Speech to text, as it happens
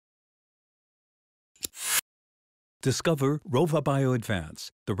Discover Rovabio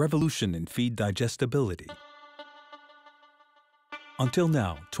Advance, the revolution in feed digestibility. Until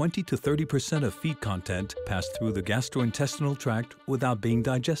now, 20 to 30% of feed content passed through the gastrointestinal tract without being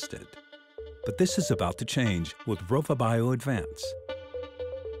digested. But this is about to change with Rovabio Advance.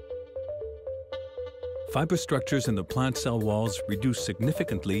 Fiber structures in the plant cell walls reduce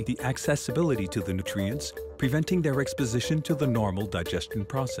significantly the accessibility to the nutrients, preventing their exposition to the normal digestion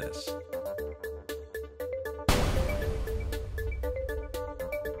process.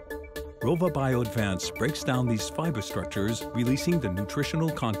 Rovabio Advance breaks down these fiber structures, releasing the nutritional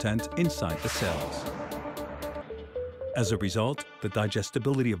content inside the cells. As a result, the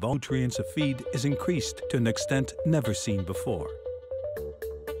digestibility of all nutrients of feed is increased to an extent never seen before.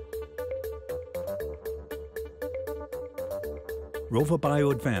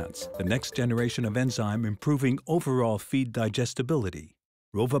 Rovabio Advance, the next generation of enzyme improving overall feed digestibility.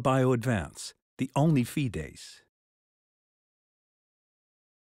 Rovabio Advance, the only feed ace.